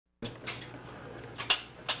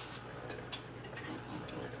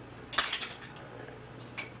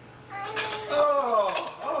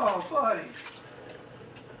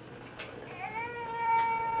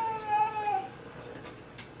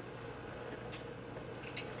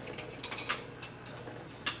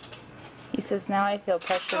says, now I feel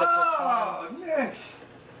pressure to perform. Oh, Nick!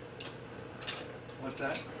 What's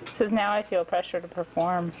that? He says, now I feel pressure to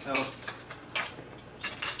perform. Oh.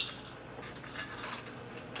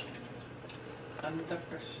 Under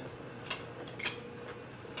pressure.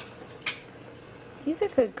 He's a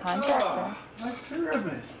good contractor. Oh, my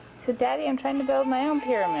pyramid. He said, Daddy, I'm trying to build my own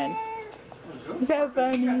pyramid. Is that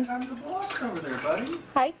funny? You got tons of blocks over there, buddy.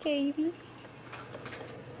 Hi, Katie.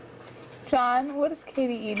 John, what is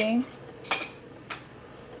Katie eating?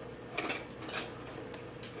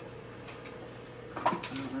 I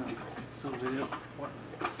don't know. It's still video. What?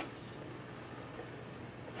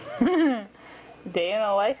 Day in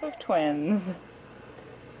the life of twins.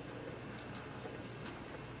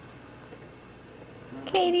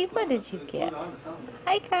 Katie, what did you get?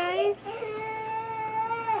 Hi, guys.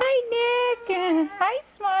 Hi, Nick. Hi,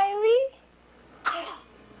 Smiley.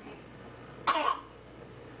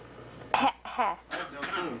 I have no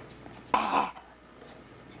clue. What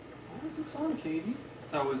was this on, Katie?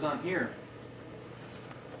 Oh, it was on here.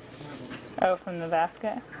 Oh, from the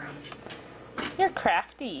basket? You're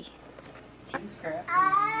crafty. She's crafty.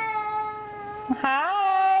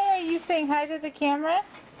 Hi. Are you saying hi to the camera?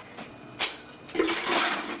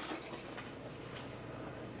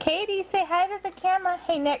 Katie, say hi to the camera.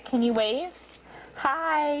 Hey, Nick, can you wave?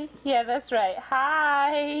 Hi. Yeah, that's right.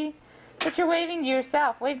 Hi. But you're waving to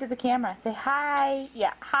yourself. Wave to the camera. Say hi.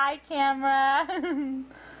 Yeah, hi, camera.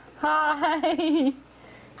 Hi.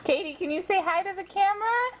 Katie, can you say hi to the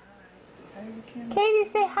camera? Katie,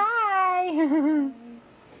 say hi.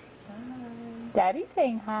 Daddy's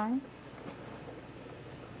saying hi.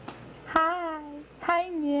 Hi. Hi,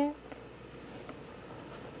 Nick.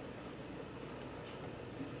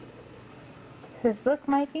 Says, look,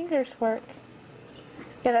 my fingers work.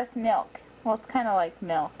 Yeah, that's milk. Well, it's kind of like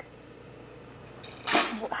milk.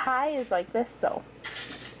 Hi is like this, though.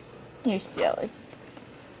 You're silly.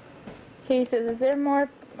 Katie says, are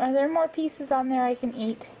there more pieces on there I can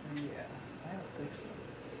eat? Yeah, I don't think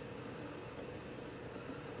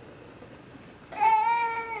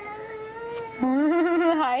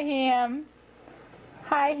so. Hi, Ham.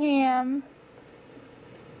 Hi, Ham.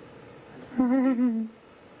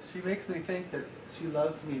 She makes me think that she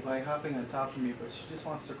loves me by hopping on top of me, but she just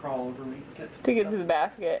wants to crawl over me to get to the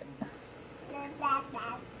basket.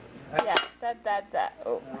 Yeah, that.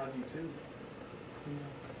 Oh. I love you too.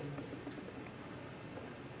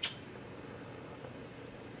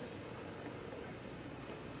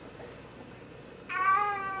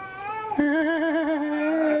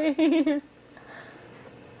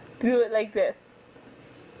 Do it like this.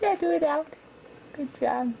 Yeah, do it out. Good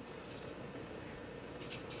job.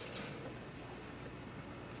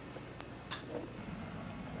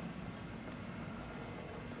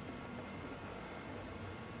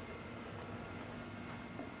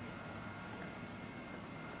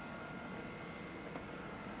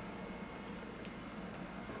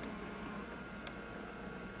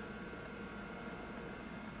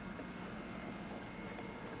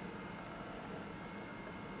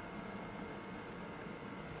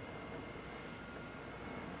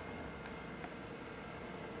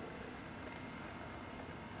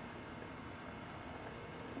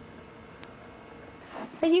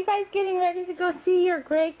 Are you guys getting ready to go see your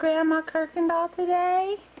great-grandma Kirkendall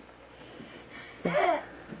today?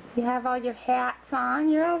 You have all your hats on.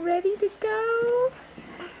 You're all ready to go?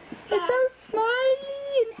 You're so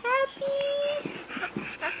smiley and happy.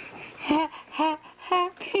 Ha, ha, ha.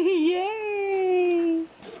 Yay.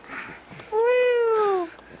 Woo.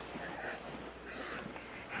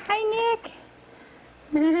 Hi, Nick.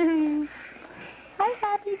 Hi,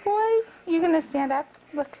 happy boy. You gonna stand up?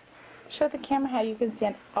 Look. Show the camera how you can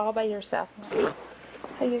stand all by yourself.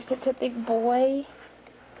 How you're such a big boy.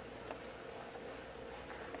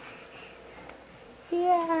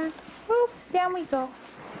 Yeah. Whoop, down we go.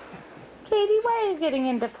 Katie, why are you getting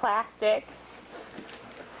into plastic?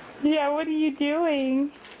 Yeah, what are you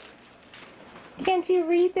doing? Can't you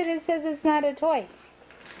read that it says it's not a toy?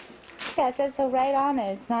 Yeah, it says so right on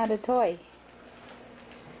it. It's not a toy.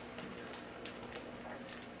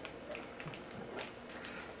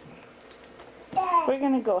 We're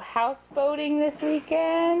going to go houseboating this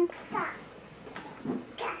weekend.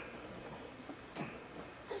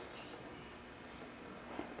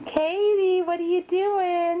 Katie, what are you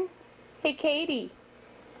doing? Hey, Katie.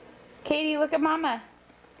 Katie, look at Mama.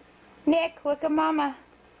 Nick, look at Mama.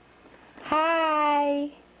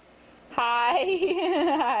 Hi. Hi.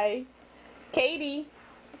 Hi. Katie.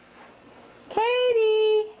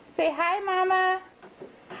 Katie. Say hi, Mama.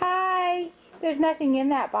 Hi. There's nothing in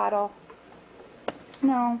that bottle.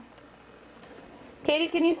 No. Katie,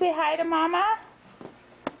 can you say hi to Mama?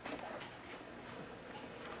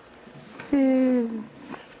 You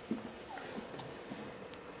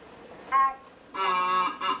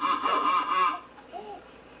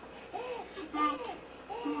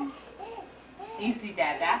see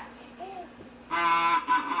Dada?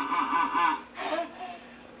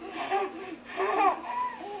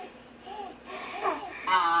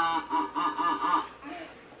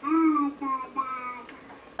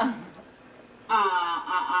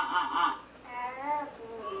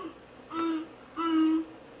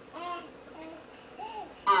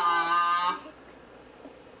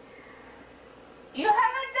 You have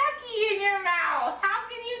a ducky in your mouth. How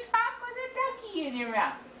can you talk with a ducky in your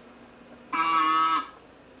mouth?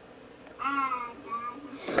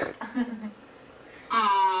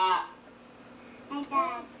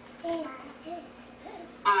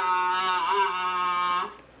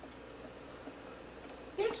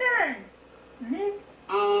 It's your turn.